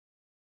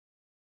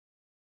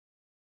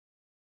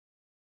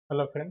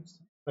Hello friends,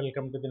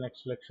 welcome to the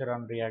next lecture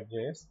on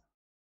React.js.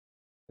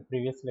 The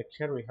previous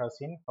lecture we have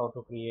seen how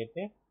to create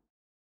a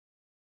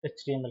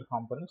HTML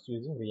components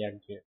using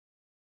React.js,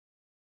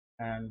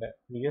 and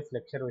previous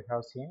lecture we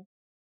have seen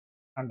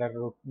under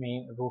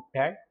root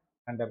tag,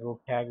 under root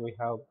tag we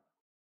have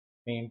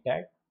main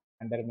tag,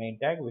 under main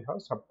tag we have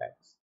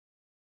subtags,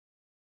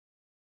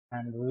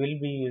 and we will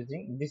be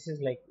using this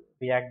is like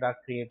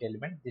React.create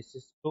element. This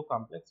is too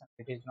complex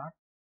and it is not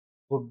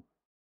good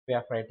way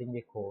of writing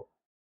the code.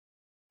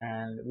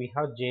 And we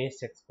have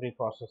JSX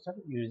preprocessor.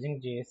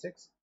 Using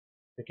JSX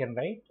we can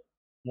write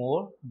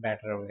more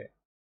better way.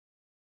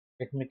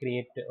 Let me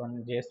create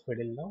one JS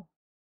fiddle now.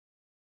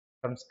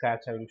 From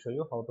scratch, I will show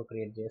you how to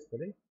create JS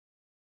fiddle.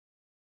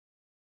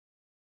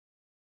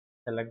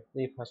 Select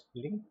the first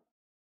link,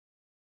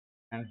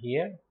 and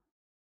here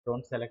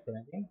don't select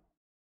anything,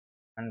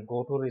 and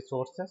go to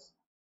resources.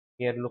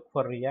 Here look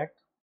for React.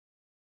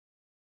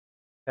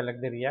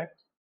 Select the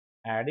React,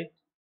 add it,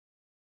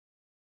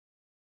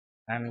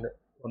 and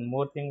one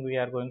more thing we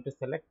are going to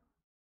select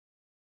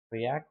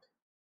React,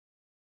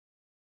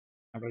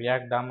 and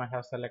React DOM I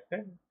have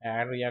selected.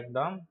 Add React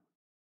DOM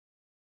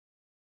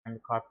and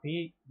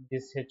copy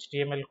this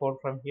HTML code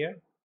from here.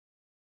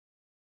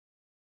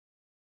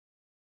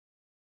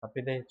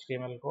 Copy the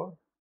HTML code.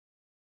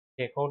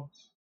 Take out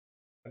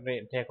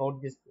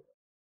this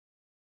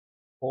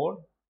code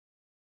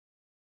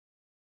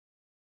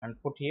and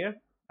put here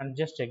and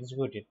just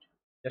execute it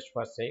just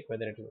for sake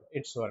whether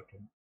it's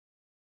working.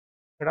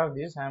 Instead of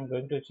this, I am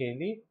going to change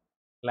the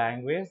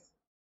language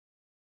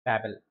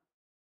label.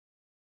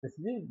 This is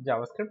the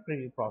JavaScript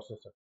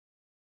preprocessor.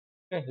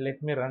 Okay,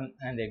 let me run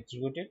and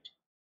execute it.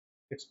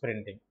 It's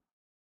printing.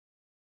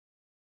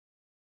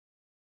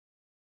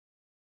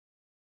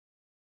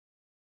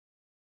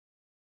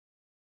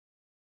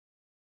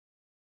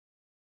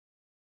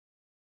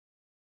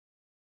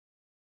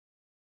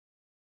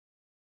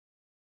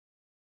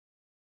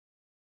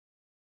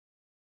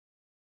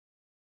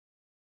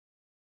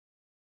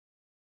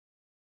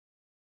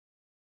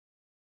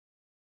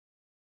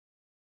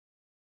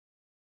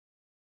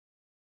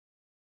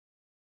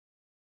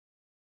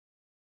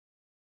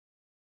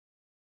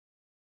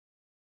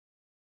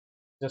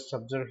 Just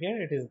observe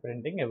here, it is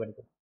printing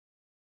everything.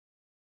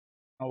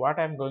 Now what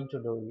I am going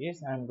to do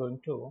is I am going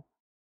to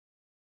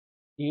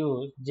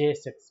use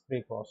JSX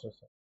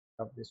preprocessor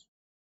of this.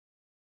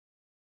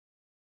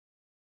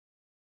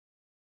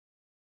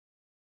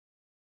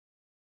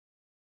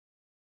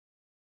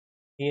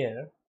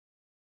 Here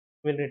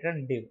will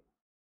return div,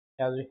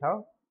 as we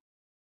have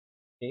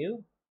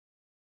div.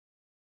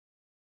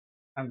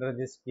 Under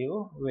this div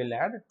we will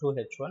add two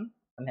h1,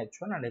 one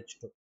h1 and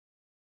h2.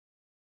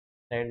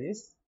 That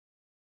is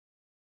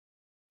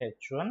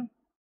h1,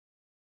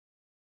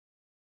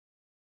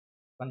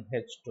 one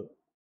h2.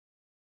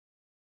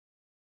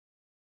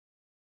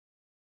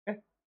 Okay.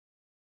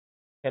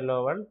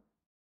 Hello world.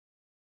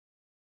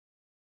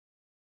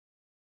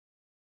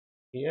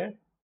 Here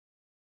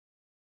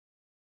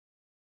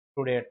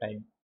today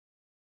time.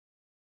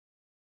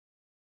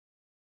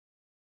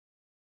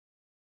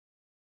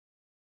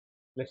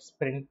 Let's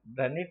print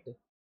run it,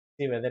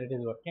 see whether it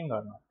is working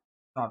or not.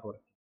 It's not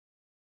working.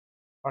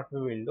 What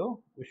we will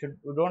do,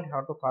 we don't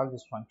have to call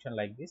this function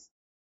like this.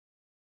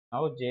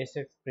 Now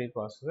JSX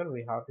preprocessor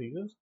we have to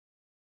use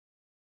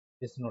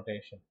this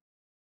notation,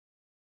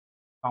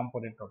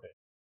 component notation,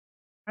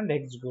 and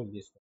execute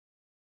this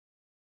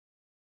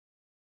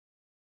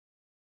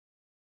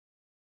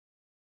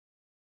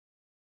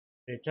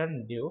one.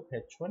 Return div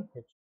h1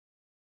 h2.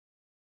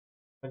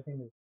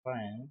 Everything is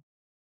fine.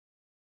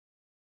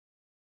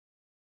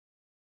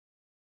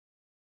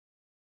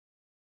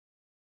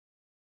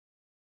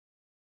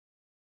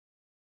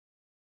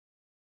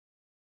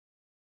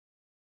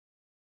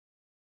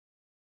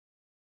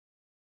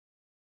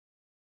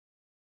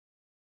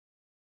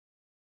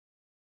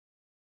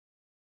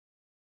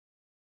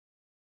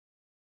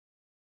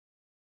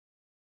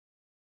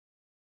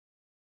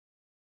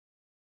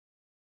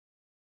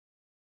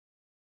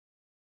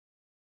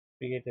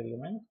 Create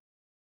element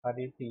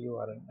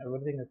RETURN.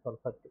 Everything is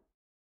perfect.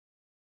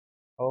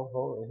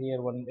 Oh,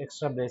 here one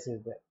extra brace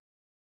is there.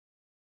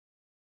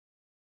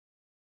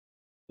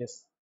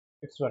 Yes,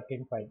 it's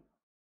working fine.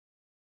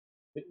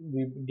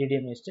 We did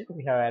a mistake.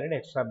 We have added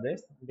extra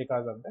brace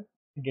because of that.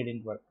 It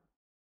didn't work.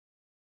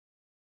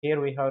 Here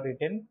we have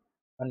written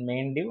one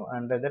main div,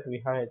 under that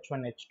we have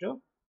h1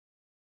 h2,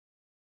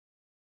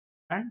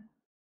 and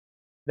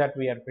that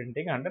we are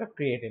printing under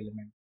create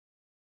element.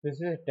 This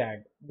is a tag.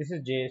 This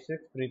is JSX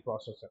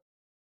preprocessor.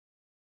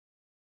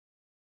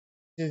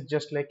 This is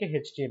just like a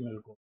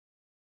HTML code.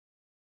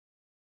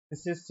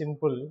 This is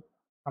simple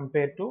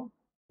compared to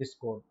this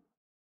code.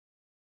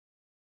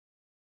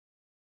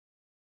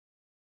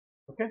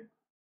 Okay.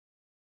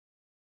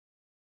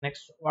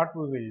 Next, what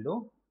we will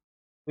do,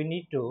 we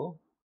need to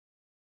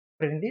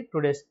print the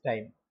today's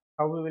time.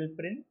 How we will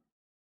print?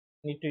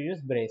 We need to use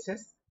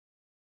braces,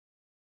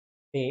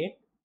 date,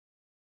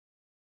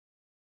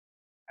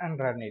 and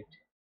run it.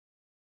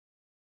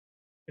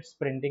 It's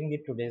printing the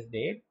today's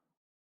date,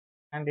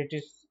 and it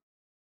is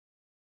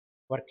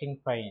working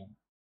fine.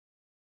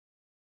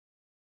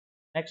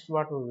 Next,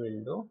 what we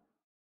will do,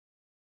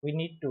 we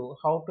need to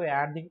how to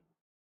add the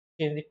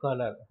change the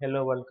color.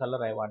 Hello world color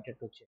I wanted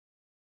to change.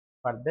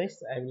 For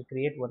this I will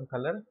create one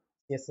color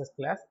CSS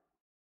class.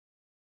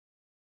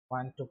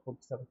 Want to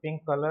put some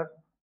pink color.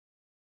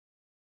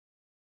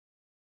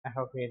 I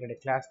have created a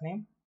class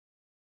name.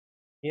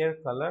 Here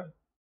color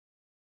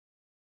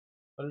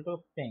equal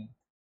to pink,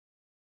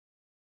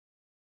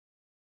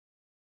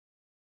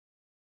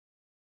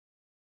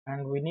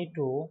 and we need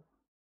to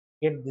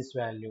get this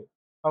value.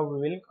 How we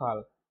will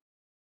call?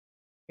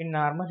 In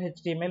normal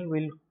HTML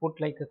we'll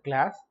put like a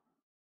class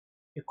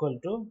equal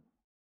to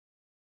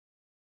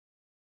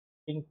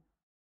pink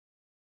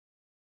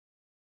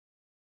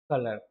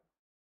color,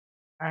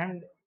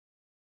 and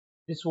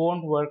this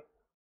won't work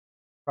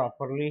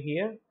properly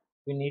here.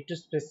 We need to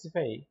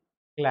specify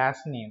class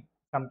name.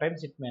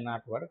 Sometimes it may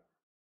not work,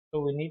 so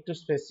we need to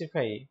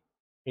specify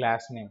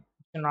class name.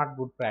 It's not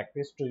good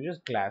practice to use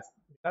class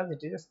because it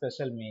is a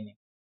special meaning.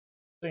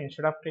 So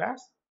instead of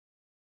class,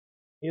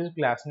 use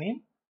class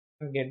name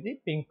and get the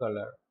pink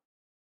color.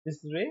 This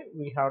way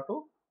we have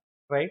to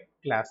write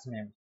class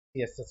name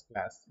CSS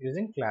class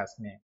using class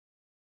name.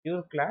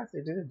 Use class,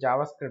 it is a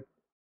JavaScript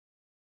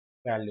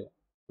value.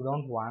 We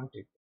don't want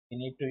it. We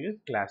need to use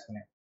class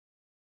name.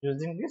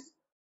 Using this,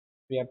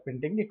 we are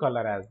printing the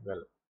color as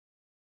well.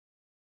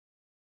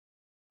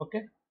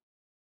 Okay.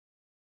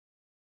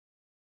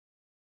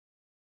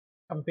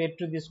 Compared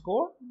to this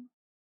code,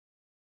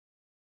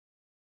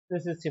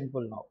 this is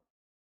simple now.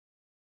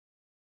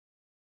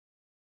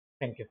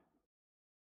 Thank you.